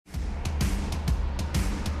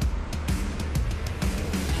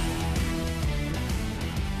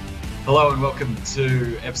Hello and welcome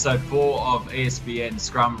to episode 4 of ESPN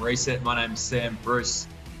Scrum Reset. My name's Sam Bruce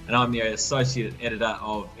and I'm the Associate Editor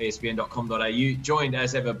of ESPN.com.au, joined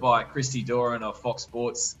as ever by Christy Doran of Fox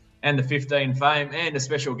Sports and the 15 fame, and a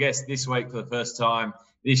special guest this week for the first time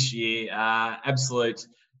this year, absolute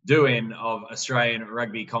doyen of Australian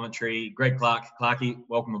rugby commentary, Greg Clark. Clarky,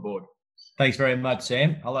 welcome aboard. Thanks very much,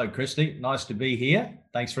 Sam. Hello, Christy. Nice to be here.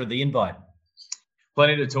 Thanks for the invite.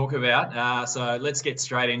 Plenty to talk about, so let's get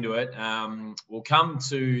straight into it. We'll come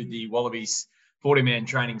to the Wallabies 40-man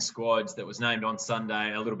training squad that was named on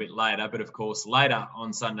Sunday a little bit later, but of course later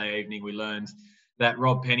on Sunday evening we learned that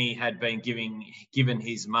Rob Penney had been given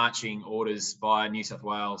his marching orders by New South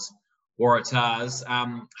Wales Waratahs.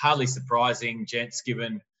 Hardly surprising, gents,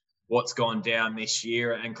 given what's gone down this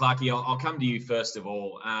year. And Clarky, I'll come to you first of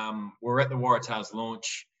all. We're at the Waratahs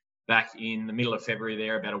launch back in the middle of February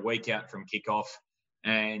there, about a week out from kickoff.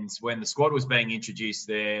 And when the squad was being introduced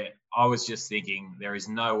there, I was just thinking there is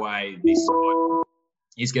no way this squad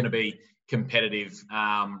is going to be competitive.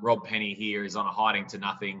 Rob Penney here is on a hiding to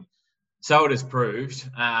nothing. So it has proved.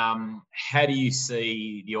 How do you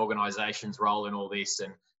see the organisation's role in all this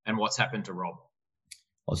and what's happened to Rob?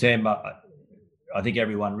 Well, Sam, I think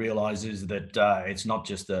everyone realises that it's not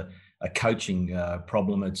just a coaching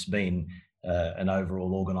problem. It's been an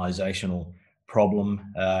overall organisational problem,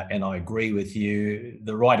 and I agree with you.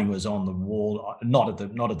 The writing was on the wall, not at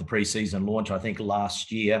the pre-season launch. I think last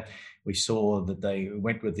year we saw that they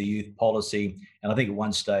went with the youth policy, and I think at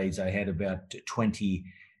one stage they had about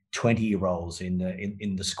 20-year-olds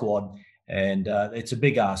in the squad. And it's a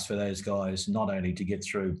big ask for those guys, not only to get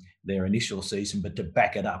through their initial season, but to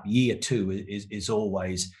back it up. Year two is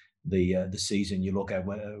always the season you look at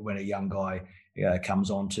when a young guy comes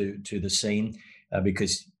onto the scene,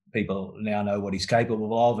 because people now know what he's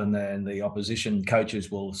capable of, and the opposition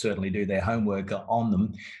coaches will certainly do their homework on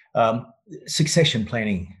them. Succession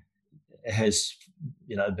planning has,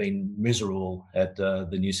 been miserable at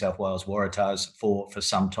the New South Wales Waratahs for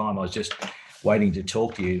some time. I was just waiting to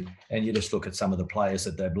talk to you, and you just look at some of the players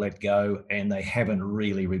that they've let go, and they haven't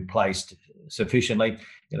really replaced sufficiently.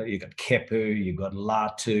 You've got Kepu, you've got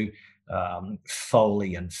Latu,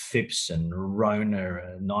 Foley and Phipps and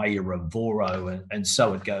Rona, Naira, and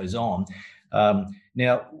so it goes on.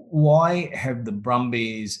 Now, why have the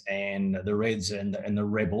Brumbies and the Reds and the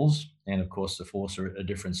Rebels, and of course the Force are a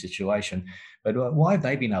different situation, but why have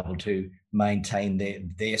they been able to maintain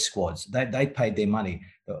their squads? They paid their money.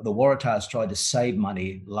 The Waratahs tried to save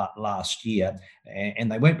money last year,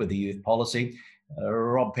 and they went with the youth policy.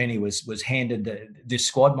 Rob Penney was handed this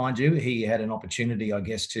squad, mind you. He had an opportunity, I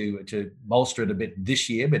guess, to bolster it a bit this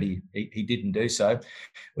year, but he didn't do so.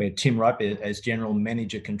 Where Tim Rope as general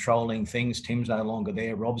manager controlling things, Tim's no longer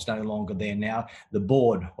there, Rob's no longer there now. The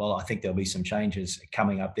board, well, I think there'll be some changes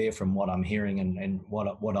coming up there from what I'm hearing and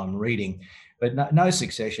what I'm reading, but no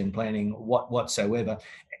succession planning whatsoever.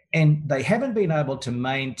 And they haven't been able to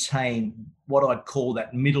maintain what I'd call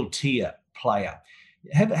that middle tier player.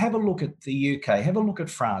 Have a look at the UK, have a look at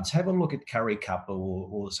France, have a look at Curry Cup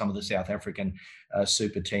or some of the South African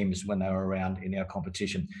super teams when they were around in our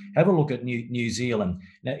competition. Have a look at New Zealand.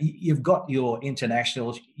 Now, you've got your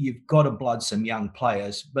internationals, you've got to blood some young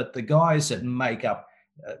players, but the guys that make up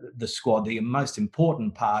the squad, the most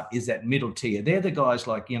important part is that middle tier. They're the guys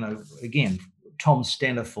like, again, Tom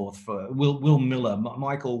Staniforth, Will Miller,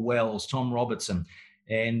 Michael Wells, Tom Robertson,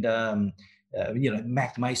 and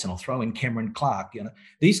Mac Mason. I'll throw in Cameron Clark.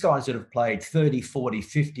 These guys that have played 30, 40,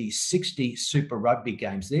 50, 60 Super Rugby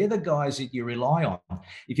games, they're the guys that you rely on.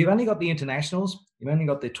 If you've only got the internationals, you've only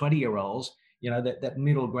got the 20-year-olds, that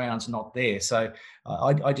middle ground's not there. So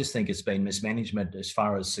I just think it's been mismanagement as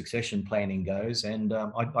far as succession planning goes. And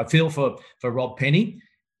I feel for Rob Penney.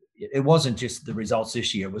 It wasn't just the results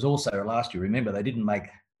this year. It was also last year. Remember, they didn't make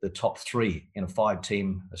the top three in a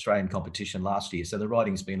 5-team Australian competition last year. So the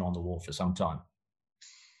writing's been on the wall for some time.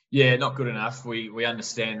 Yeah, not good enough. We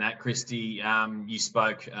understand that, Christy. You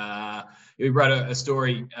spoke. You wrote a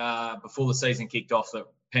story before the season kicked off that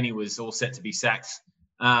Penney was all set to be sacked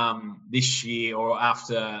this year or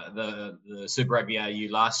after the Super Rugby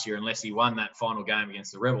AU last year, unless he won that final game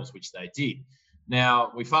against the Rebels, which they did.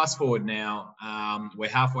 Now, we fast forward now. We're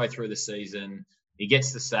halfway through the season. He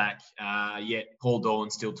gets the sack, yet Paul Dolan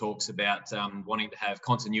still talks about wanting to have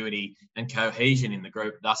continuity and cohesion in the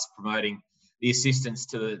group, thus promoting the assistants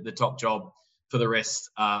to the top job for the rest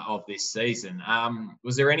of this season.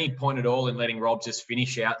 Was there any point at all in letting Rob just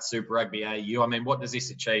finish out Super Rugby AU? I mean, what does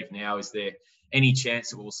this achieve now? Is there any chance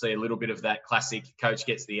that we'll see a little bit of that classic coach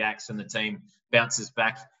gets the axe and the team bounces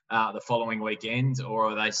back the following weekend,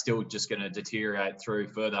 or are they still just going to deteriorate through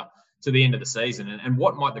further to the end of the season. And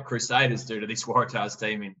what might the Crusaders do to this Waratahs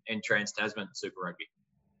team in Trans-Tasman Super Rugby?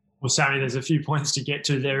 Well, Sammy, there's a few points to get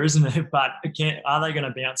to there, isn't there? But again, are they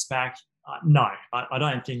going to bounce back? No, I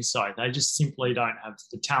don't think so. They just simply don't have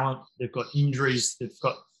the talent. They've got injuries. They've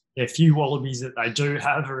got their few Wallabies that they do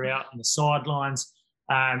have are out on the sidelines.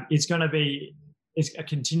 It's going to be a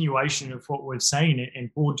continuation of what we've seen.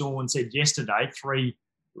 And Paul Dawn said yesterday, 3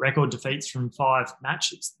 record defeats from 5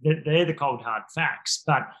 matches. They're the cold, hard facts.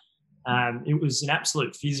 But it was an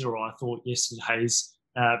absolute fizzer, I thought, yesterday's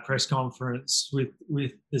press conference with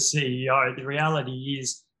the CEO. The reality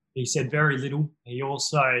is he said very little. He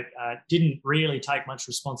also didn't really take much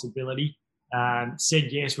responsibility.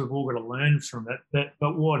 Said, yes, we've all got to learn from it.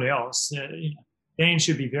 But what else? Dan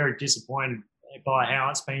should be very disappointed by how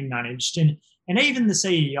it's been managed. And even the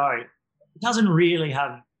CEO doesn't really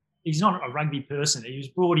have – he's not a rugby person. He was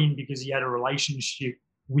brought in because he had a relationship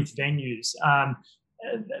with venues.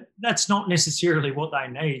 That's not necessarily what they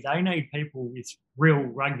need. They need people with real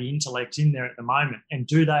rugby intellect in there at the moment. And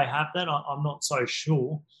do they have that? I'm not so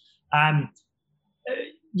sure. They're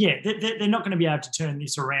not going to be able to turn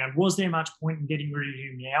this around. Was there much point in getting rid of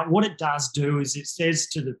him now? What it does do is it says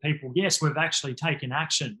to the people, yes, we've actually taken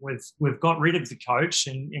action. We've got rid of the coach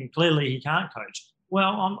and clearly he can't coach.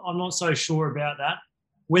 Well, I'm not so sure about that.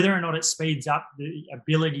 Whether or not it speeds up the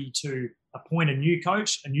ability to appoint a new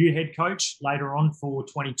coach, a new head coach later on for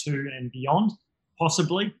 22 and beyond,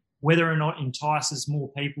 possibly. Whether or not entices more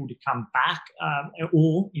people to come back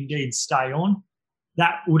or indeed stay on,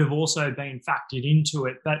 that would have also been factored into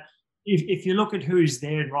it. But if you look at who's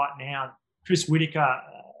there right now, Chris Whittaker,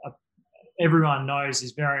 everyone knows,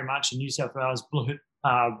 is very much a New South Wales Blue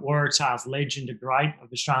Waratahs legend, a great of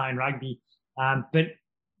Australian rugby. But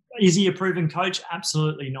is he a proven coach?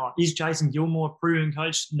 Absolutely not. Is Jason Gilmore a proven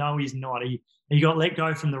coach? No, he's not. He got let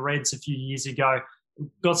go from the Reds a few years ago,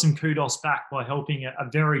 got some kudos back by helping a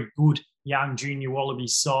very good young junior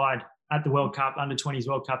Wallabies side at the World Cup, Under-20s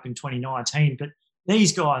World Cup in 2019. But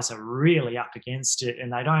these guys are really up against it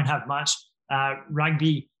and they don't have much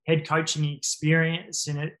rugby head coaching experience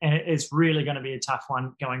in it. And it's really going to be a tough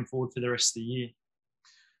one going forward for the rest of the year.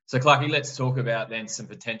 So, Clarky, let's talk about then some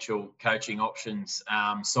potential coaching options.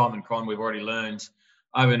 Simon Cron, we've already learned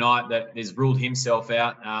overnight that has ruled himself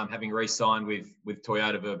out, having re-signed with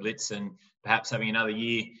Toyota Verblitz and perhaps having another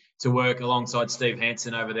year to work alongside Steve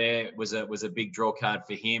Hansen over there was a big draw card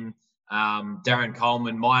for him. Darren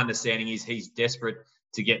Coleman, my understanding is he's desperate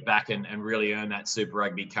to get back and really earn that Super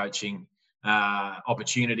Rugby coaching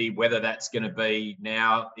opportunity. Whether that's going to be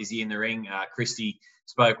now, is he in the ring? Christie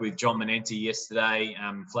spoke with John Manenti yesterday,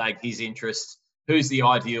 flagged his interest. Who's the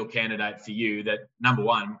ideal candidate for you that, number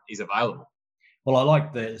one, is available? Well, I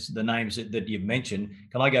like the names that you've mentioned.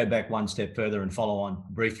 Can I go back one step further and follow on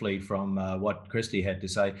briefly from what Christie had to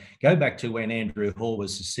say? Go back to when Andrew Hall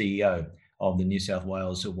was the CEO of the New South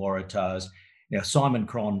Wales Waratahs. Now, Simon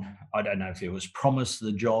Cron, I don't know if he was promised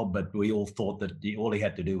the job, but we all thought that all he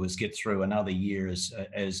had to do was get through another year as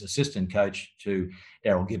assistant coach to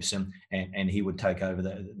Daryl Gibson, and he would take over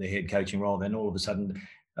the head coaching role. Then all of a sudden,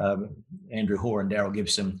 Andrew Hoare and Daryl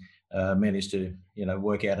Gibson managed to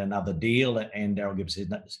work out another deal, and Daryl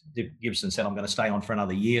Gibson said, I'm going to stay on for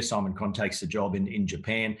another year. Simon Cron takes the job in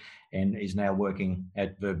Japan and is now working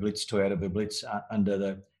at Verblitz, Toyota Verblitz, under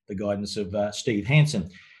the guidance of Steve Hansen.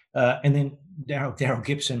 And then Daryl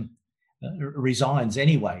Gibson resigns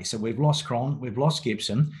anyway. So we've lost Cron, we've lost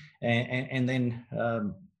Gibson, and then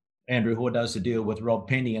Andrew Hoare does the deal with Rob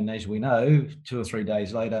Penny, and as we know, 2 or 3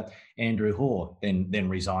 days later, Andrew Hoare then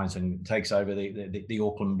resigns and takes over the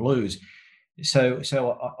Auckland Blues. So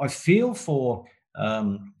I feel for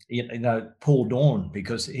Paul Dawn,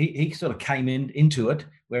 because he sort of came into it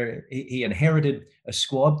where he inherited a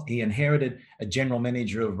squad, he inherited a general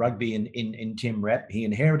manager of rugby in Tim Rapp, he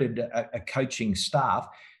inherited a coaching staff.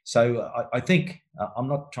 So I think I'm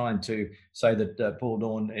not trying to say that Paul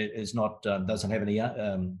Dawn is not doesn't have any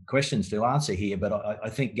questions to answer here, but I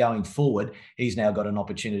think going forward he's now got an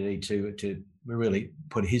opportunity to really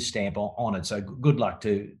put his stamp on it. So good luck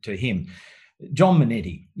to him. John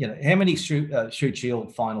Manenti, how many Shute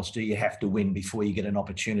Shield finals do you have to win before you get an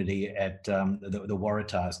opportunity at the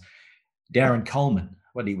Waratahs? Darren Coleman,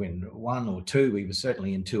 what did he win? 1 or 2? He was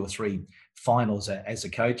certainly in 2 or 3 finals as a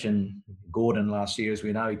coach. And Gordon last year, as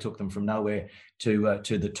we know, he took them from nowhere to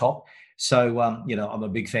the top. So I'm a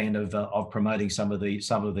big fan of promoting some of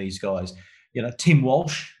these guys. Tim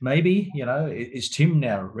Walsh, maybe. Is Tim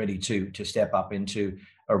now ready to step up into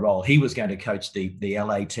a role? He was going to coach the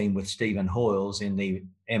LA team with Stephen Hoyles in the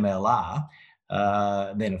MLR.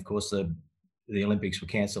 Then, of course, the the Olympics were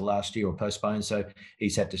cancelled last year or postponed, so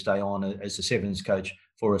he's had to stay on as the sevens coach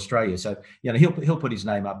for Australia. So he'll put his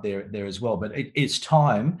name up there as well. But it's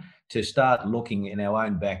time to start looking in our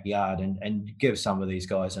own backyard and give some of these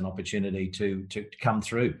guys an opportunity to come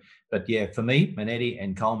through. But yeah, for me, Manetti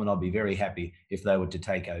and Coleman, I'd be very happy if they were to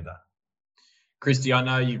take over. Christy, I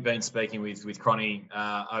know you've been speaking with Cronny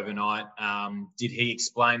overnight. Did he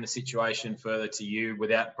explain the situation further to you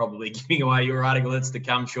without probably giving away your article that's to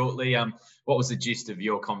come shortly? What was the gist of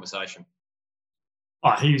your conversation?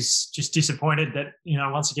 Oh, he was just disappointed that,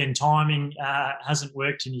 once again, timing hasn't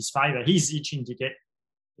worked in his favour. He's itching to get,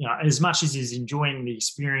 as much as he's enjoying the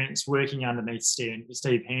experience working underneath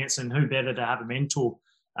Steve Hansen, who better to have a mentor?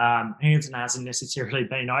 Hansen hasn't necessarily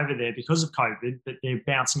been over there because of COVID, but they're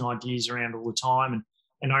bouncing ideas around all the time.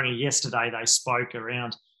 And only yesterday they spoke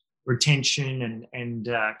around retention and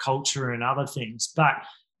culture and other things. But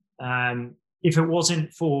if it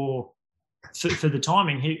wasn't for the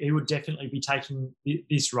timing, he would definitely be taking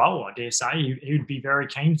this role, I dare say. He would be very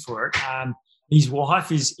keen for it. His wife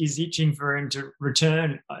is itching for him to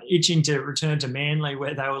return to Manly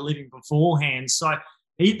where they were living beforehand. So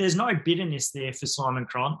there's no bitterness there for Simon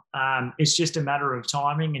Cron. It's just a matter of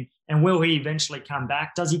timing. And will he eventually come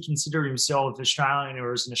back? Does he consider himself Australian,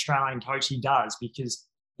 or as an Australian coach? He does, because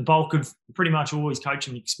the bulk of pretty much all his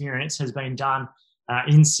coaching experience has been done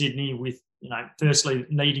in Sydney with, firstly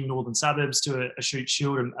leading Northern Suburbs to a Shute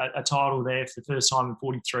Shield, a title there for the first time in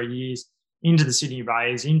 43 years, into the Sydney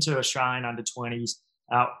Rays, into Australian under-20s.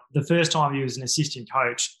 The first time he was an assistant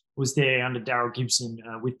coach was there under Daryl Gibson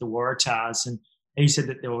with the Waratahs, and he said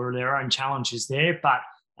that there were their own challenges there, but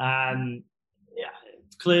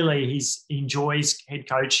clearly he enjoys head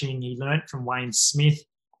coaching. He learnt from Wayne Smith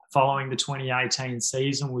following the 2018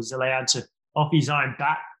 season, was allowed to, off his own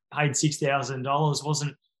bat, paid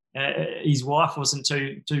 $6,000. His wife wasn't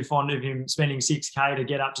too fond of him spending $6,000 to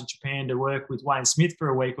get up to Japan to work with Wayne Smith for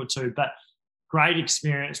a week or two, but great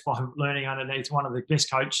experience by learning underneath one of the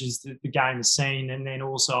best coaches that the game has seen, and then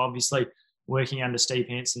also obviously working under Steve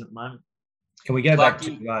Hansen at the moment. Can we go back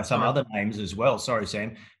to some other names as well? Sorry,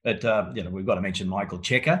 Sam, but we've got to mention Michael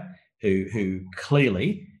Cheika, who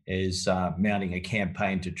clearly is mounting a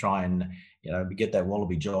campaign to try and get that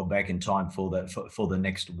Wallaby job back in time for the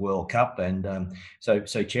next World Cup. And so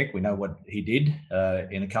Check, we know what he did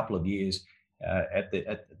in a couple of years at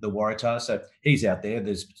the Waratahs. So he's out there.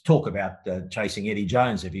 There's talk about chasing Eddie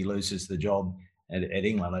Jones if he loses the job at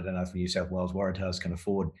England. I don't know if New South Wales Waratahs can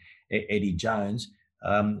afford Eddie Jones.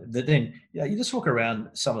 But then you just look around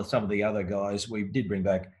some of the other guys. We did bring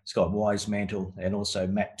back Scott Wisemantle and also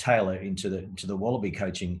Matt Taylor into the Wallaby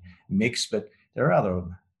coaching mix, but there are other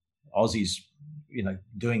Aussies,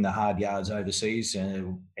 doing the hard yards overseas.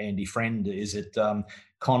 Andy Friend is at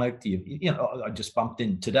Connacht. I just bumped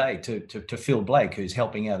in today to Phil Blake, who's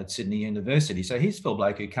helping out at Sydney University. So here's Phil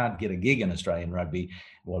Blake, who can't get a gig in Australian rugby.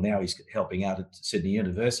 Well, now he's helping out at Sydney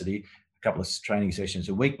University, a couple of training sessions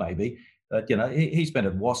a week maybe. But, he's been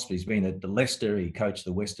at Wasp, he's been at Leicester, he coached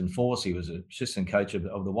the Western Force, he was an assistant coach of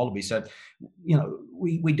the Wallaby. So,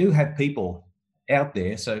 we do have people out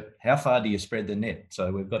there. So how far do you spread the net?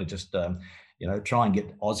 So we've got to just, try and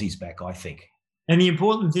get Aussies back, I think. And the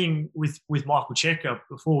important thing with Michael Cheika,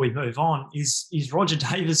 before we move on, is Roger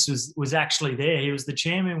Davis was actually there. He was the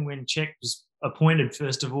chairman when Check was appointed,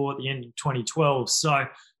 first of all, at the end of 2012. So,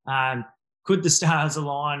 could the stars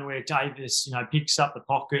align where Davis, picks up the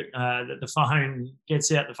pocket, the phone,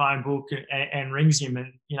 gets out the phone book and rings him?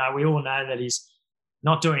 And, we all know that he's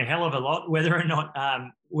not doing a hell of a lot, whether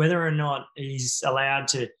or not he's allowed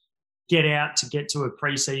to get out to get to a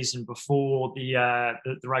pre-season before the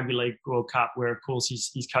Rugby League World Cup, where, of course,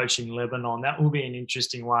 he's coaching Lebanon. That will be an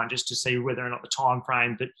interesting one, just to see whether or not the time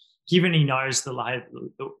frame. But given he knows the lay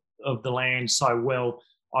of the land so well,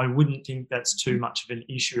 I wouldn't think that's too much of an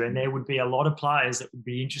issue. And there would be a lot of players that would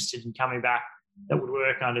be interested in coming back that would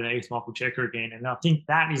work underneath Michael Cheika again. And I think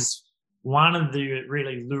that is one of the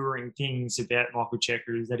really luring things about Michael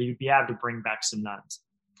Cheika, is that he would be able to bring back some names.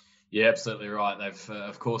 Yeah, absolutely right. They've,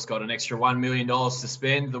 of course, got an extra $1 million to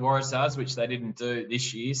spend, the Waratahs, which they didn't do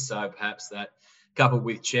this year. So perhaps that coupled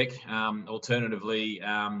with Check. Alternatively,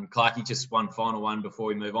 Clarkey, just one final one before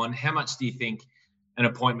we move on. How much do you think an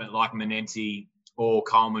appointment like Manenti or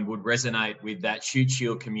Coleman would resonate with that Shute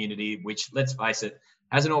Shield community, which, let's face it,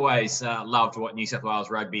 hasn't always loved what New South Wales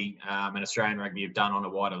rugby and Australian rugby have done on a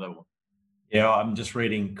wider level? Yeah, I'm just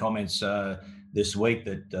reading comments this week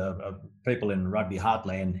that people in rugby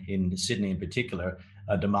heartland in Sydney in particular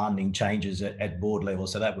are demanding changes at board level.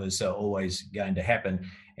 So that was always going to happen.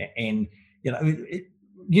 And,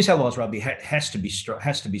 New South Wales rugby has to be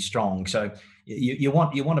strong. So you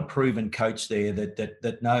want a proven coach there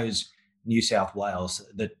that knows New South Wales,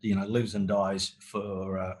 that lives and dies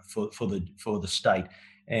for the state.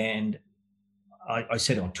 And I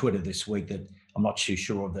said on Twitter this week that I'm not too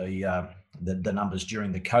sure of the numbers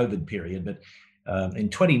during the COVID period, but in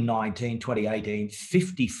 2019, 2018,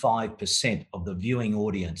 55% of the viewing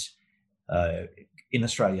audience in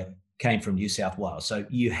Australia came from New South Wales. So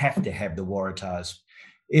you have to have the Waratahs,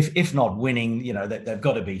 if not winning, they've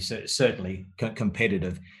got to be certainly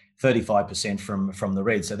competitive. 35% from the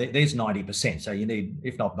Reds. So there's 90%. So you need,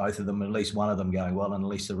 if not both of them, at least one of them going well, and at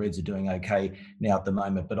least the Reds are doing okay now at the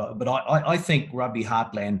moment. But I think Rugby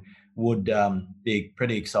Heartland would be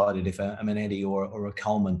pretty excited if a Manenti or a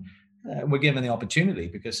Coleman were given the opportunity,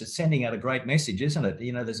 because it's sending out a great message, isn't it?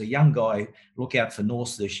 There's a young guy, look out for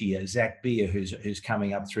North this year, Zach Beer, who's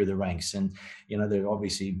coming up through the ranks. And, there are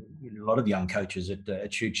obviously a lot of young coaches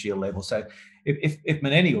at Shute Shield level. So if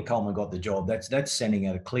Manenti or Coleman got the job, that's sending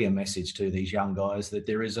out a clear message to these young guys that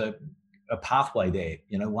there is a pathway there.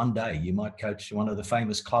 One day you might coach one of the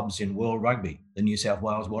famous clubs in world rugby, the New South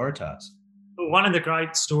Wales Waratahs. One of the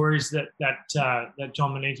great stories that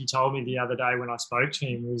John Manenti told me the other day when I spoke to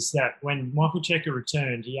him was that when Michael Cheika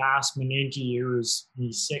returned, he asked Manenti, who was in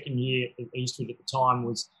his second year at Eastwood at the time,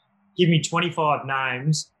 was, give me 25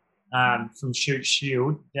 names from Shute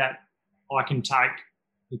Shield that I can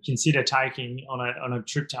consider taking on a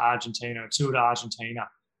trip to Argentina, a tour to Argentina.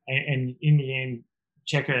 And in the end,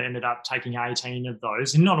 Cheika ended up taking 18 of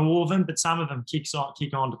those, and not all of them, but some of them kick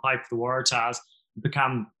on to play for the Waratahs,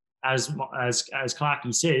 become, as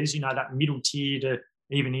Clarkey says, that middle tier to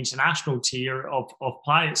even international tier of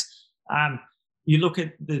players. You look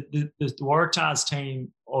at the Waratahs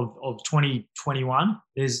team of 2021.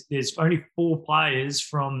 There's only 4 players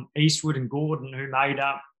from Eastwood and Gordon who made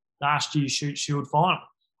up last year's Shute Shield final.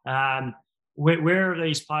 Where are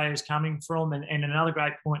these players coming from? And another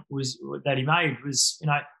great point that he made was,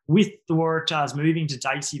 with the Waratahs moving to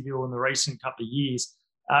Daceyville in the recent couple of years,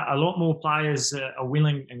 a lot more players are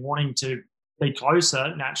willing and wanting to be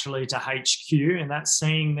closer naturally to HQ, and that's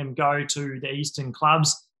seeing them go to the Eastern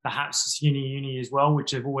clubs, perhaps Uni as well,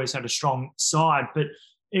 which have always had a strong side. But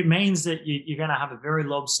it means that you're going to have a very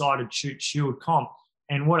lopsided Shute Shield comp.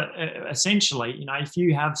 And what essentially, if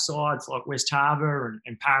you have sides like West Harbour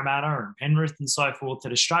and Parramatta and Penrith and so forth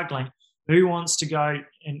that are struggling, who wants to go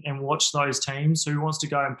and watch those teams? Who wants to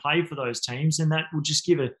go and play for those teams? And that will just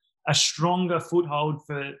give a stronger foothold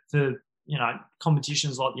for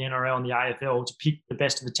competitions like the NRL and the AFL to pick the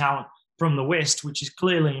best of the talent from the West, which is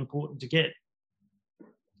clearly important to get.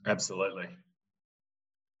 Absolutely.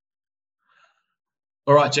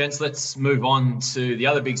 All right, gents, let's move on to the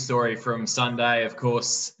other big story from Sunday. Of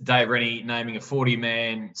course, Dave Rennie naming a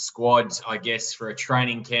 40-man squad, I guess, for a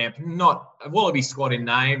training camp. Not a Wallaby squad in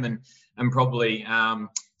name, and probably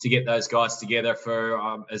to get those guys together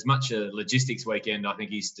for as much a logistics weekend, I think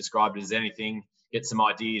he's described it as anything, get some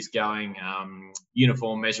ideas going,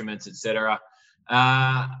 uniform measurements, etc.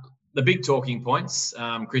 The big talking points,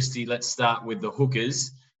 Christy, let's start with the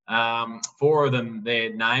hookers. 4 of them,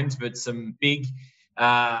 they're named, but some big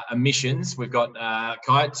omissions. We've got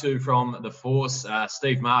Kaitu from the Force,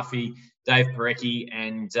 Steve Murphy, Dave Parecki,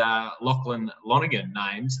 and Lachlan Lonergan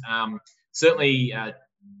named. Certainly,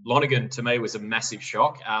 Lonergan to me was a massive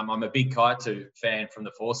shock. I'm a big Kaitu fan from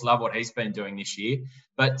the Force. Love what he's been doing this year.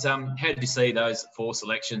 But how did you see those 4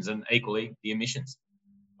 selections and equally the omissions?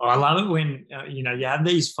 I love it when you have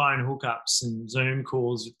these phone hookups and Zoom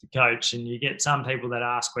calls with the coach, and you get some people that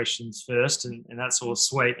ask questions first, and that's all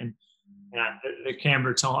sweet. And the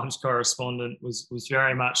Canberra Times correspondent was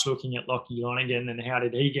very much looking at Lockie Lonergan and how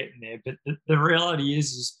did he get in there. But the reality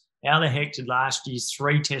is how the heck did last year's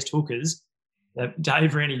 3 test hookers that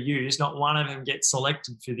Dave Rennie used, not one of them gets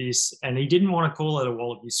selected for this? And he didn't want to call it a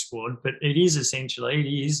Wallaby squad, but it is essentially,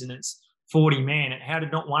 and it's 40 man. How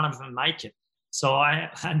did not one of them make it? So I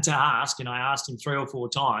had to ask, and I asked him 3 or 4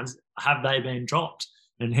 times, have they been dropped?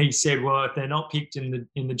 And he said, well, if they're not picked in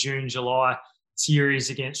the June-July series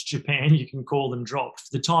against Japan, you can call them dropped.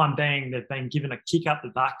 For the time being, they've been given a kick up the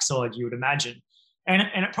backside, you would imagine. And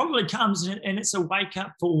it probably comes, and it's a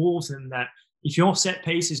wake-up for all of them that if your set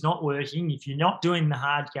piece is not working, if you're not doing the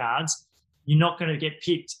hard guards, you're not going to get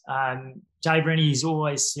picked. Dave Rennie has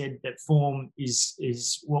always said that form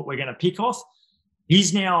is what we're going to pick off.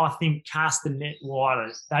 He's now, I think, cast the net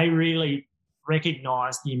wider. They really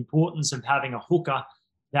recognise the importance of having a hooker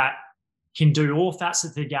that can do all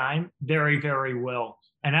facets of the game very, very well.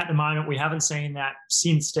 And at the moment, we haven't seen that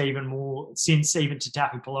since Stephen Moore, since even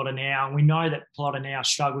Tatapi Polota now. And we know that Polota now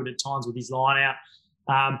struggled at times with his line out.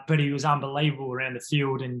 but he was unbelievable around the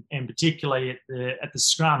field and particularly at the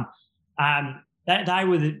scrum. They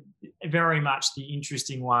were very much the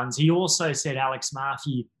interesting ones. He also said Alex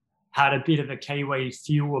Murphy had a bit of a Kiwi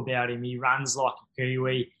feel about him. He runs like a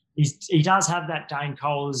Kiwi. He does have that Dane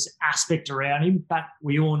Coles aspect around him, but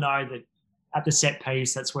we all know that at the set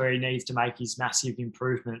piece, that's where he needs to make his massive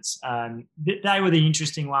improvements. They were the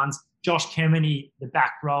interesting ones. Josh Kemeny, the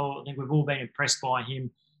back row, I think we've all been impressed by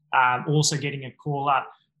him. Also getting a call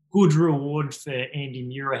up. Good reward for Andy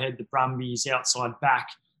Muirhead, the Brumbies outside back.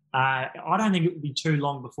 I don't think it will be too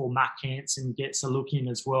long before Matt Hansen gets a look in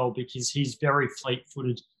as well, because he's very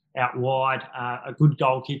fleet-footed out wide, a good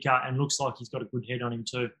goal kicker, and looks like he's got a good head on him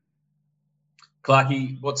too.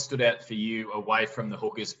 Clarkie, what stood out for you away from the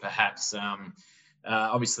hookers, perhaps?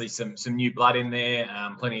 Obviously, some new blood in there,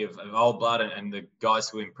 plenty of old blood, and the guys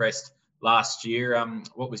who impressed last year.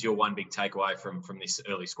 What was your one big takeaway from this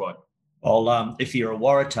early squad? Well, if you're a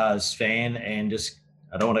Waratahs fan, and just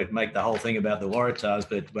I don't want to make the whole thing about the Waratahs,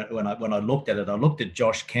 but when I looked at it, I looked at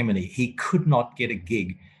Josh Kemeny. He could not get a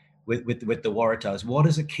gig with the Waratahs. What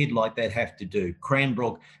does a kid like that have to do?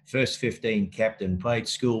 Cranbrook, first 15 captain, played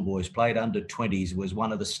schoolboys, played under 20s, was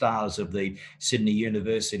one of the stars of the Sydney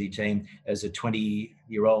University team as a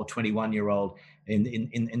 20-year-old, 21-year-old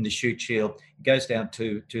in the Shute Shield. He goes down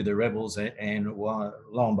to the Rebels, and lo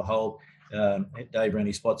and behold, Dave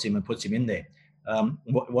Rennie spots him and puts him in there.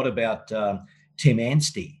 What about Tim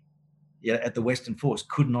Anstey? Yeah, at the Western Force,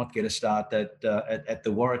 could not get a start at the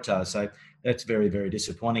Waratahs. So that's very, very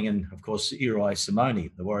disappointing. And of course, Uri Simoni,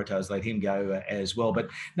 the Waratahs let him go as well. But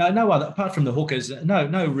no other, apart from the hookers,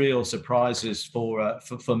 no real surprises for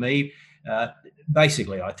me.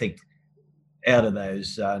 Basically, I think out of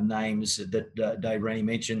those names that Dave Rennie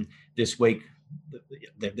mentioned this week,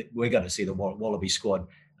 we're going to see the Wallaby squad.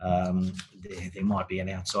 There might be an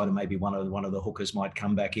outsider, maybe one of the hookers might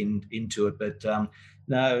come back into it, but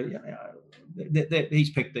no, he's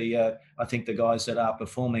picked I think the guys that are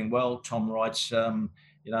performing well. Tom Wright's on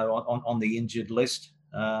the injured list,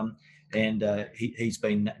 and he's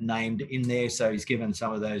been named in there, so he's given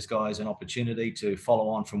some of those guys an opportunity to follow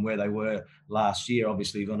on from where they were last year.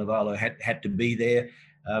 Obviously, Vunivalu had to be there.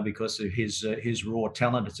 Because of his raw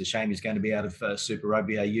talent. It's a shame he's going to be out of Super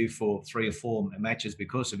Rugby AU for 3 or 4 matches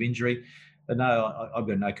because of injury. But no, I've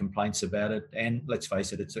got no complaints about it. And let's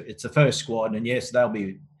face it, it's a first squad, and yes, they'll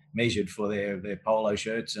be measured for their polo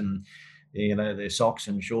shirts and their socks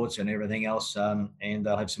and shorts and everything else, and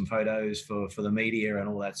they'll have some photos for the media and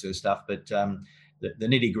all that sort of stuff. But the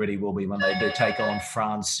nitty gritty will be when they do take on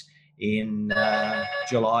France in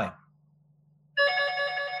July.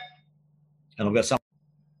 And I've got some.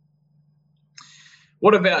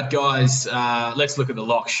 What about guys? Let's look at the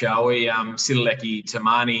lock, shall we? Sitaleki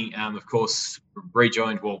Timani, of course,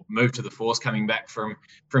 moved to the Force, coming back from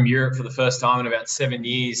Europe for the first time in about 7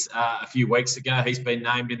 years. A few weeks ago, he's been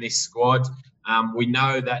named in this squad. We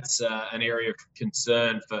know that's an area of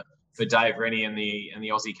concern for Dave Rennie and the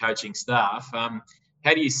Aussie coaching staff. How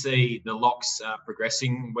do you see the locks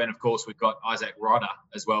progressing when, of course, we've got Isaac Rodder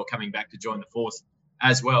as well coming back to join the Force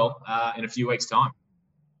as well in a few weeks' time?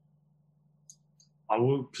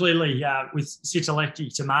 Well, clearly, with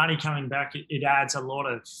Sitaleki Timani coming back, it adds a lot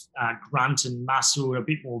of grunt and muscle, a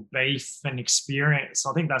bit more beef and experience.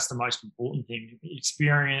 I think that's the most important thing.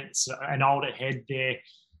 Experience, an older head there,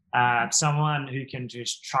 someone who can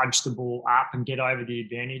just trudge the ball up and get over the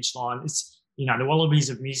advantage line. It's the Wallabies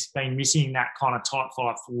have been missing that kind of tight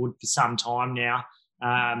five forward for some time now.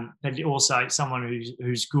 But also someone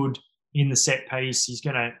who's good in the set piece. He's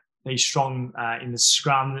going to be strong in the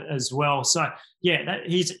scrum as well. So, yeah,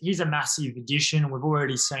 he's a massive addition. We've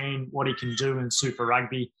already seen what he can do in Super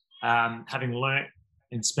Rugby, having learnt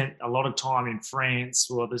and spent a lot of time in France.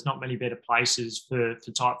 Well, there's not many better places for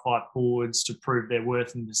type 5 forwards to prove their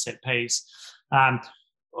worth in the set piece.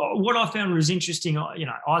 What I found was interesting,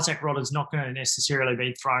 Isaac Rodder's not going to necessarily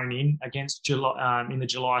be thrown in against in the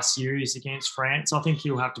July series against France. I think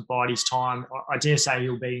he'll have to bide his time. I dare say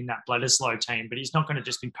he'll be in that Bledisloe team, but he's not going to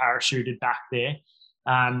just be parachuted back there.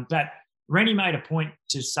 But Rennie made a point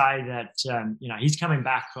to say that, he's coming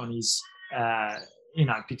back on his,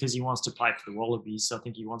 because he wants to play for the Wallabies. I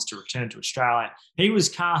think he wants to return to Australia. He was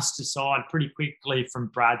cast aside pretty quickly from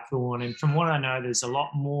Bradthorn. And from what I know, there's a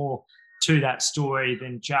lot more to that story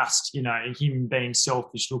than just, him being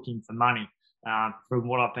selfish looking for money, from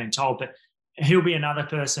what I've been told. But he'll be another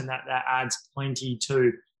person that adds plenty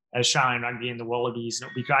to Australian rugby and the Wallabies. And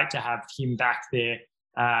it'll be great to have him back there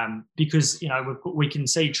because, we can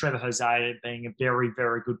see Trevor Hosea being a very,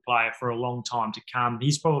 very good player for a long time to come.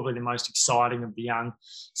 He's probably the most exciting of the young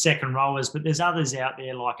second rowers, but there's others out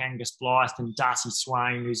there like Angus Blythe and Darcy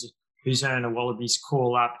Swain, who's earned a Wallabies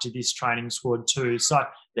call up to this training squad too. So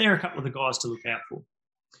they're a couple of the guys to look out for.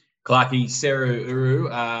 Clarkie, Seru Uru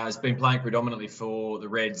has been playing predominantly for the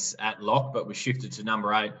Reds at lock, but was shifted to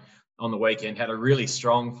number 8 on the weekend. Had a really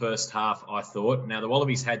strong first half, I thought. Now, the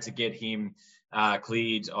Wallabies had to get him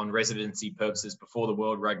cleared on residency purposes before the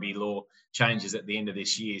World Rugby law changes at the end of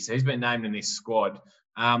this year. So he's been named in this squad.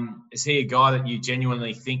 Is he a guy that you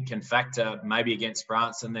genuinely think can factor maybe against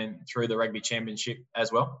France and then through the Rugby Championship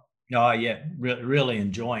as well? Oh, yeah. Really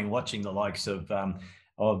enjoying watching the likes of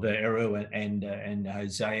Eru and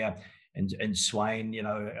Hosea and Swain.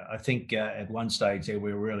 I think at one stage there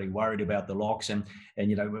we were really worried about the locks, and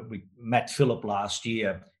Matt Phillip last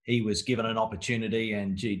year, he was given an opportunity,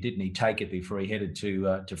 and gee, didn't he take it before he headed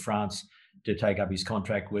to France to take up his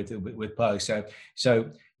contract with Pau. So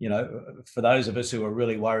for those of us who are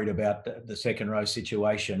really worried about the second row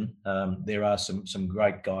situation, there are some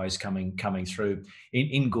great guys coming through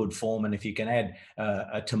in good form. And if you can add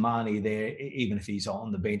a Tamani there, even if he's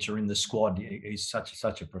on the bench or in the squad, he's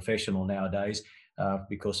such a professional nowadays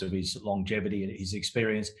because of his longevity and his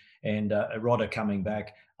experience. And Rodder coming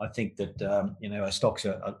back, I think that our stocks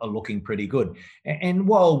are looking pretty good. And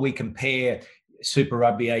while we compare Super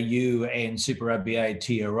Rugby AU and Super Rugby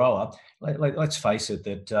Aotearoa, let's face it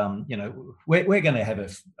that we're going to have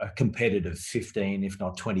a competitive 15, if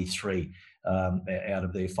not 23, out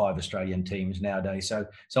of the 5 Australian teams nowadays. So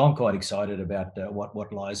I'm quite excited about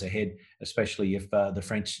what lies ahead, especially if the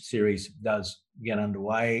French series does get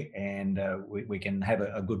underway and we can have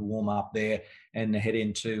a good warm up there and head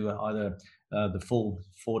into either the full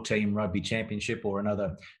 4-team Rugby Championship or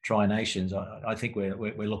another Tri-Nations. I think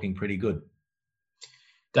we're looking pretty good.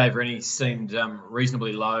 Dave Rennie seemed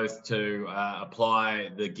reasonably loath to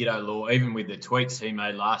apply the Giteau law, even with the tweaks he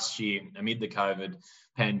made last year amid the COVID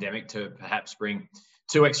pandemic, to perhaps bring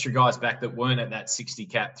 2 extra guys back that weren't at that 60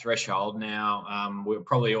 cap threshold. Now, we're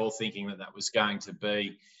probably all thinking that was going to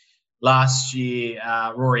be last year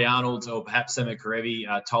Rory Arnold or perhaps Samu Kerevi,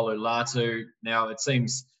 Tolu Latu. Now, it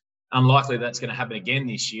seems unlikely that's going to happen again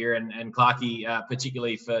this year, and Clarkie,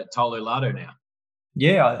 particularly for Tolu Latu now.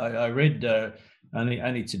 Yeah, I read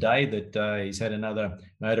only today that he's had another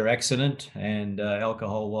motor accident and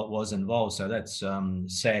alcohol was involved. So that's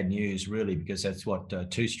sad news, really, because that's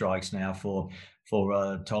 2 strikes now for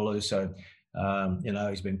Tolu. So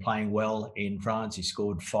he's been playing well in France. He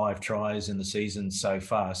scored 5 tries in the season so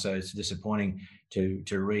far. So it's disappointing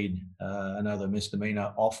to read another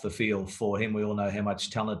misdemeanor off the field for him. We all know how much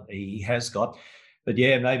talent he has got. But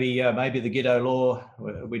yeah, maybe the Giteau law,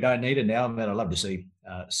 we don't need it now. I mean, I'd love to see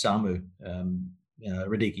Samu,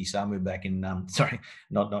 Radiki Samu back in.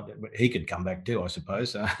 Not he could come back too, I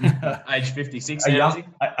suppose. Age 56,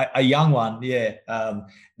 a young one, yeah. No,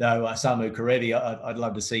 Samu Kerevi, I'd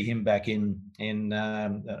love to see him back in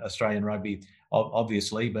Australian rugby,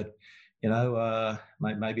 obviously. But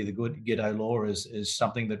maybe the good Giteau law is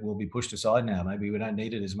something that will be pushed aside now. Maybe we don't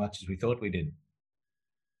need it as much as we thought we did.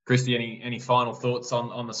 Christy, any final thoughts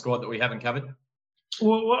on the squad that we haven't covered?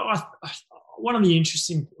 Well, one of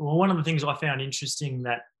the things I found interesting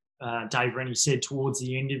that Dave Rennie said towards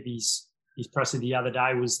the end of his presser the other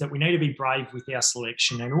day was that we need to be brave with our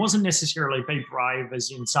selection. And it wasn't necessarily be brave as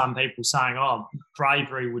in some people saying,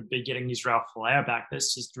 bravery would be getting Israel Folau back.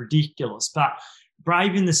 That's just ridiculous. But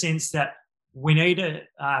brave in the sense that we need to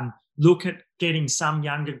look at getting some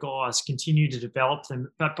younger guys, continue to develop them,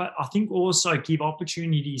 but I think also give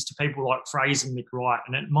opportunities to people like Fraser McReight.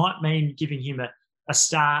 And it might mean giving him a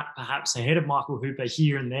start perhaps ahead of Michael Hooper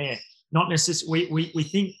here and there. Not necessarily, we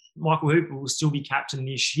think Michael Hooper will still be captain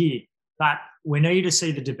this year, but we need to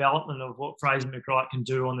see the development of what Fraser McReight can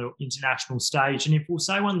do on the international stage. And if we'll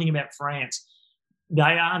say one thing about France,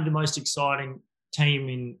 they are the most exciting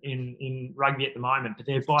team in rugby at the moment, but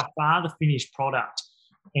they're by far the finished product.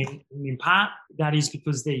 And in part, that is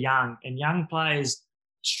because they're young, and young players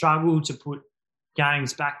struggle to put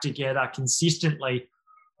games back together consistently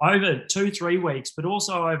over 2-3 weeks, but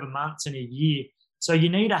also over months and a year. So you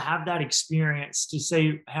need to have that experience to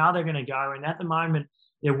see how they're going to go. And at the moment,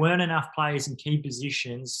 there weren't enough players in key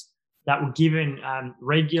positions that were given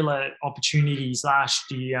regular opportunities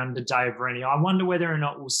last year under Dave Rennie. I wonder whether or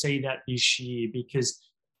not we'll see that this year, because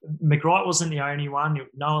McReight wasn't the only one.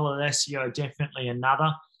 Noah Alessio, definitely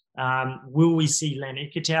another. Will we see Len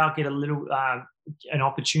Ikitau get a little an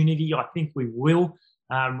opportunity? I think we will.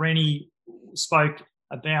 Rennie spoke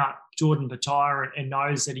about Jordan Petaia and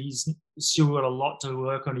knows that he's still got a lot to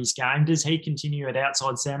work on his game. Does he continue at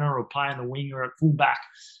outside centre or play on the wing or at fullback?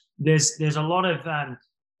 There's a lot of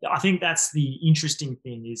I think that's the interesting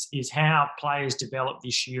thing is how players develop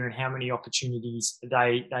this year and how many opportunities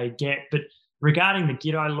they get. But regarding the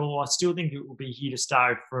Giteau law, I still think it will be here to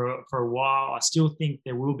stay for a while. I still think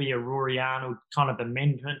there will be a Rory Arnold kind of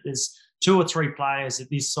amendment. There's 2 or 3 players at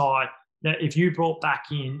this side that if you brought back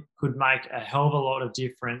in could make a hell of a lot of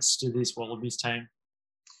difference to this Wallabies team.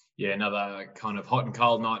 Yeah, another kind of hot and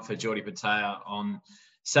cold night for Jordy Petaia on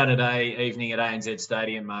Saturday evening at ANZ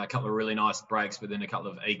Stadium. A couple of really nice breaks, but then a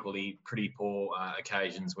couple of equally pretty poor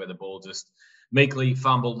occasions where the ball just meekly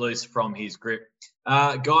fumbled loose from his grip.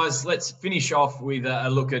 Guys, let's finish off with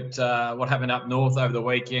a look at what happened up north over the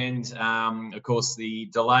weekend. Of course,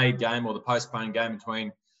 the delayed game or the postponed game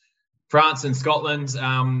between France and Scotland.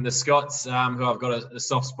 The Scots, who I've got a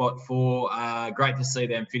soft spot for, great to see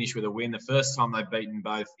them finish with a win. The first time they've beaten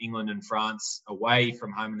both England and France away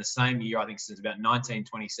from home in the same year, I think since about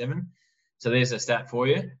 1927. So there's a stat for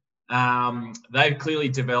you. They've clearly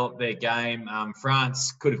developed their game.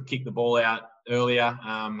 France could have kicked the ball out earlier,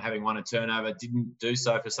 having won a turnover, didn't do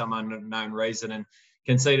so for some unknown reason and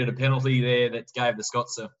conceded a penalty there that gave the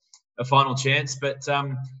Scots a final chance. But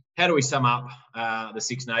how do we sum up the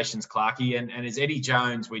Six Nations, Clarkey? And as Eddie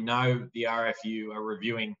Jones, we know the RFU are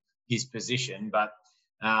reviewing his position, but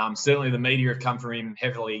certainly the media have come for him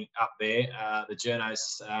heavily up there. The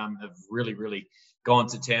journos have really gone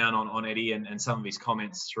to town on Eddie and some of his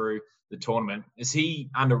comments through the tournament. Is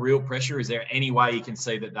he under real pressure? Is there any way you can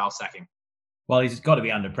see that they'll sack him? Well, he's got to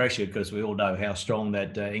be under pressure because we all know how strong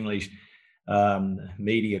that English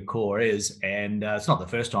media core is, and it's not the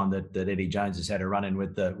first time that Eddie Jones has had a run-in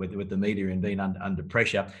with the media and been under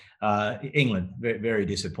pressure. England, very, very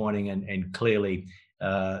disappointing, and clearly,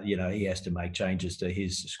 he has to make changes to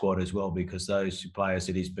his squad as well because those players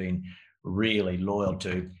that he's been really loyal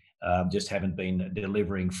to just haven't been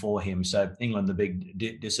delivering for him. So England, the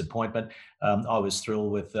big disappointment. I was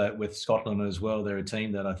thrilled with Scotland as well. They're a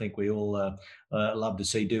team that I think we all love to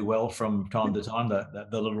see do well from time to time, the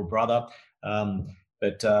little brother.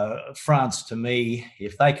 But France, to me,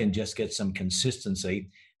 if they can just get some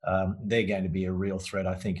consistency, they're going to be a real threat,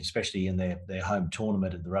 I think, especially in their home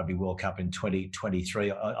tournament at the Rugby World Cup in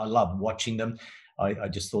 2023. I love watching them. I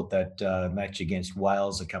just thought that match against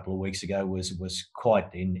Wales a couple of weeks ago was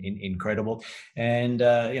quite incredible, and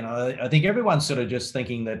I think everyone's sort of just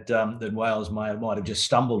thinking that Wales might have just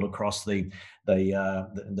stumbled across the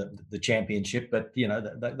championship, but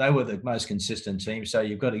they were the most consistent team, so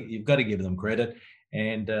you've got to give them credit,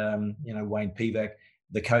 and Wayne Pivac,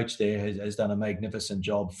 the coach there, has done a magnificent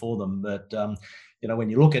job for them, but.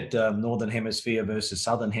 When you look at Northern Hemisphere versus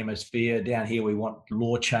Southern Hemisphere, down here we want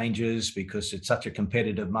law changes because it's such a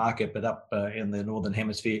competitive market, but up in the Northern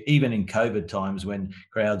Hemisphere, even in COVID times when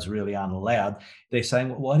crowds really aren't allowed, they're saying,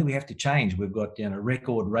 well, why do we have to change? We've got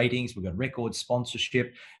record ratings, we've got record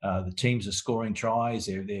sponsorship, the teams are scoring tries,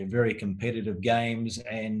 they're very competitive games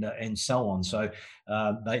and so on. So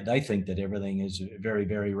they think that everything is very,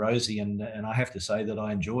 very rosy, and I have to say that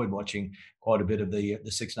I enjoyed watching quite a bit of the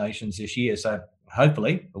Six Nations this year. So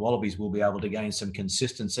hopefully the Wallabies will be able to gain some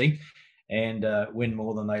consistency and win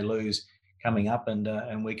more than they lose coming up,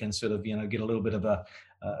 and we can sort of get a little bit of a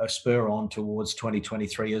spur on towards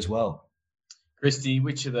 2023 as well. Christy,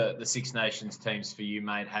 which of the Six Nations teams for you,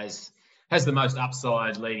 mate, has the most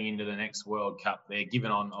upside leading into the next World Cup there, given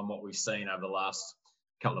on what we've seen over the last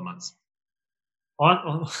couple of months?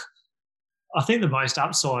 I think the most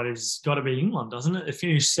upside has got to be England, doesn't it? They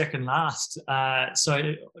finished second last.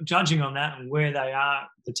 So judging on that and where they are,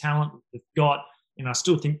 the talent they've got, and I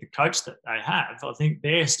still think the coach that they have, I think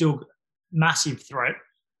they're still massive threat.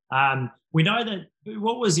 We know that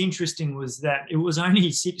what was interesting was that it was only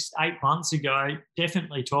 6-8 months ago,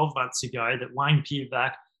 definitely 12 months ago, that Wayne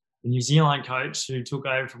Pivac, the New Zealand coach who took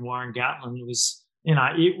over from Warren Gatland, was,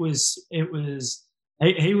 he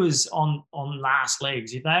was on last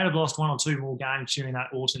legs. If they had lost 1 or 2 more games during that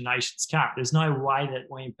Autumn Nations Cup, there's no way that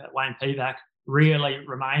Wayne Pivac really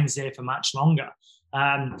remains there for much longer.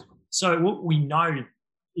 So what we know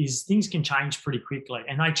is things can change pretty quickly.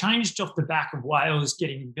 And they changed off the back of Wales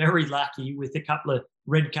getting very lucky with a couple of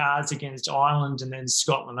red cards against Ireland and then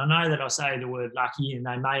Scotland. I know that I say the word lucky and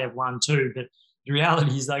they may have won too, but the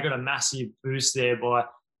reality is they got a massive boost there by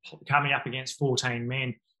coming up against 14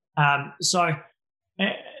 men.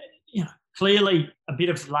 Clearly a bit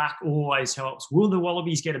of luck always helps. Will the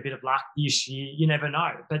Wallabies get a bit of luck this year? You never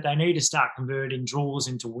know. But they need to start converting draws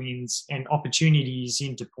into wins and opportunities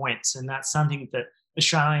into points. And that's something that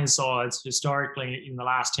Australian sides historically in the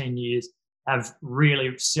last 10 years have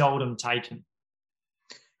really seldom taken.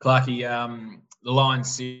 Clarkie, the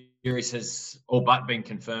Lions series has all but been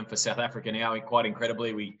confirmed for South Africa now. Quite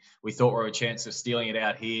incredibly, we thought we were a chance of stealing it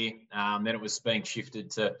out here. Then it was being shifted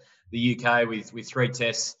to the UK with 3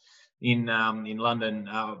 tests in London,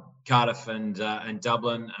 Cardiff, and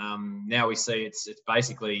Dublin. Now we see it's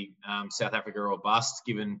basically South Africa or bust.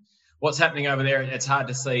 Given what's happening over there, it's hard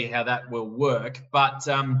to see how that will work. But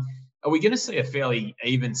are we going to see a fairly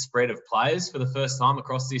even spread of players for the first time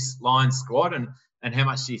across this Lions squad? And how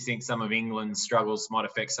much do you think some of England's struggles might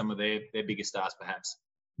affect some of their bigger stars, perhaps?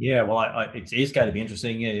 Yeah, well, it is going to be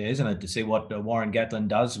interesting, isn't it, to see what Warren Gatland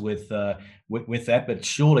does with that. But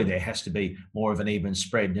surely there has to be more of an even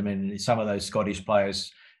spread. I mean, some of those Scottish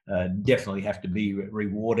players definitely have to be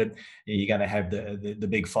rewarded. You're going to have the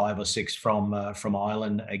big 5 or 6 from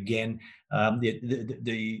Ireland again.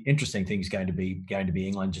 The interesting thing is going to be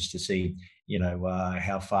England, just to see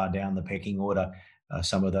how far down the pecking order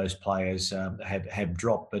some of those players have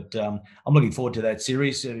dropped. But I'm looking forward to that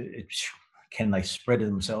series. Can they spread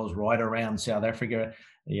themselves right around South Africa,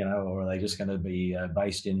 or are they just going to be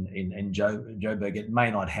based in Joburg? It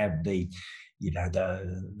may not have the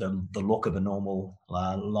look of a normal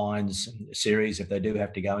Lions series if they do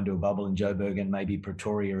have to go into a bubble in Joburg and maybe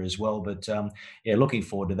Pretoria as well. But looking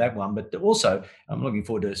forward to that one. But also I'm looking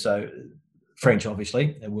forward to French,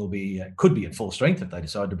 obviously, could be at full strength if they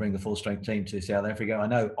decide to bring the full strength team to South Africa. I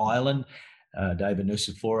know Ireland. David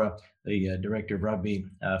Nucifora, the director of rugby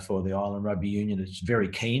for the Ireland Rugby Union, is very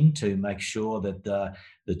keen to make sure that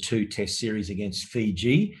the 2 test series against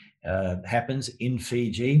Fiji happens in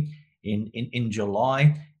Fiji in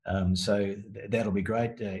July. So that'll be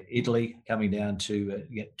great. Italy coming down to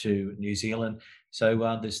get to New Zealand. So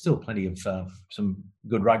there's still plenty of some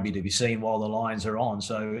good rugby to be seen while the Lions are on.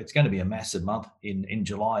 So it's going to be a massive month in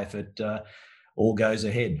July if it all goes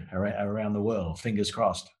ahead around the world. Fingers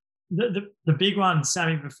crossed. The big one,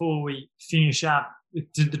 Sammy, before we finish up,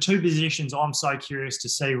 the 2 positions I'm so curious to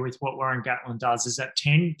see with what Warren Gatland does is at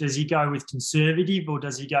 10. Does he go with conservative or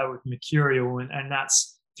does he go with mercurial? And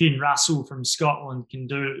that's Finn Russell from Scotland can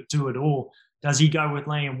do it all. Does he go with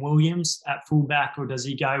Liam Williams at fullback or does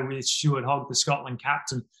he go with Stuart Hogg, the Scotland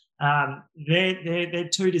captain? They're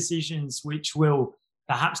 2 decisions which will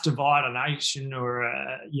perhaps divide a nation or,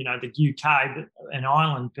 the UK and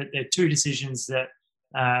Ireland, but they're 2 decisions that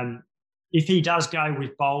if he does go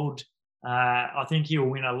with bold, I think he'll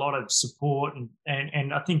win a lot of support,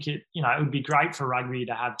 and I think it would be great for rugby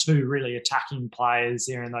to have 2 really attacking players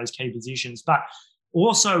there in those key positions. But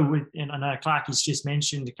also and I know Clarkie's just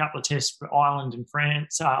mentioned a couple of tests for Ireland and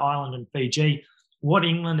France, Ireland and Fiji. What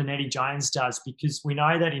England and Eddie Jones does, because we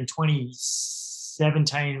know that in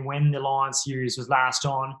 2017 when the Lions series was last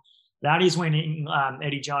on, that is when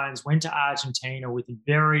Eddie Jones went to Argentina with a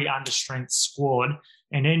very understrength squad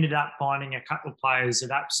and ended up finding a couple of players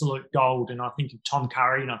of absolute gold. And I think of Tom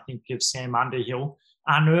Curry and I think of Sam Underhill,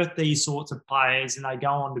 unearthed these sorts of players and they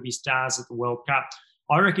go on to be stars at the World Cup.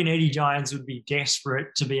 I reckon Eddie Jones would be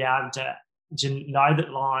desperate to be able to know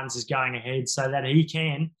that Lions is going ahead so that he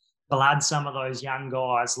can blood some of those young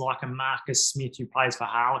guys like a Marcus Smith who plays for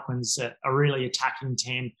Harlequins, a really attacking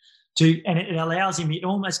 10. And it allows him, it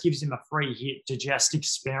almost gives him a free hit to just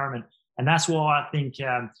experiment. And that's why I think,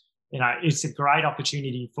 it's a great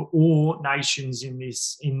opportunity for all nations in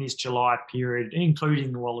this July period,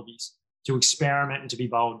 including the Wallabies, to experiment and to be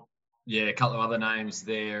bold. Yeah, a couple of other names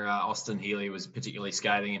there. Austin Healy was particularly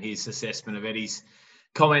scathing in his assessment of Eddie's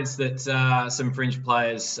comments that some fringe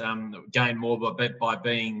players gained more by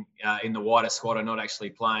being in the wider squad and not actually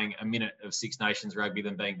playing a minute of Six Nations rugby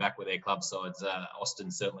than being back with their club sides. Austin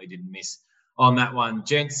certainly didn't miss on that one.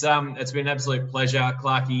 Gents, it's been an absolute pleasure.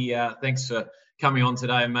 Clarkie, thanks for coming on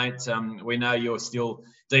today, mate. We know you're still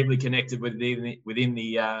deeply connected within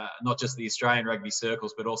the not just the Australian rugby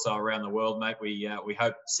circles, but also around the world, mate. We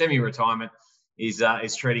hope semi-retirement is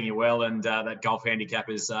treating you well, and that golf handicap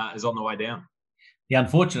is on the way down. The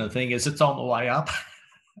unfortunate thing is it's on the way up.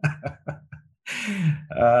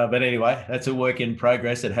 But anyway, that's a work in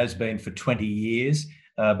progress. It has been for 20 years.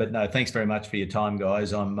 But no, thanks very much for your time,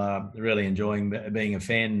 guys. I'm really enjoying being a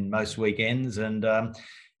fan most weekends, and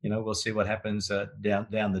we'll see what happens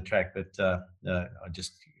down the track. But I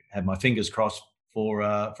just have my fingers crossed for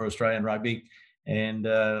Australian rugby, and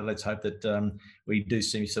let's hope that we do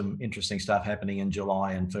see some interesting stuff happening in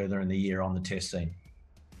July and further in the year on the test scene.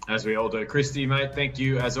 As we all do. Christy, mate, thank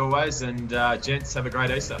you as always, and gents, have a great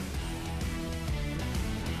Easter.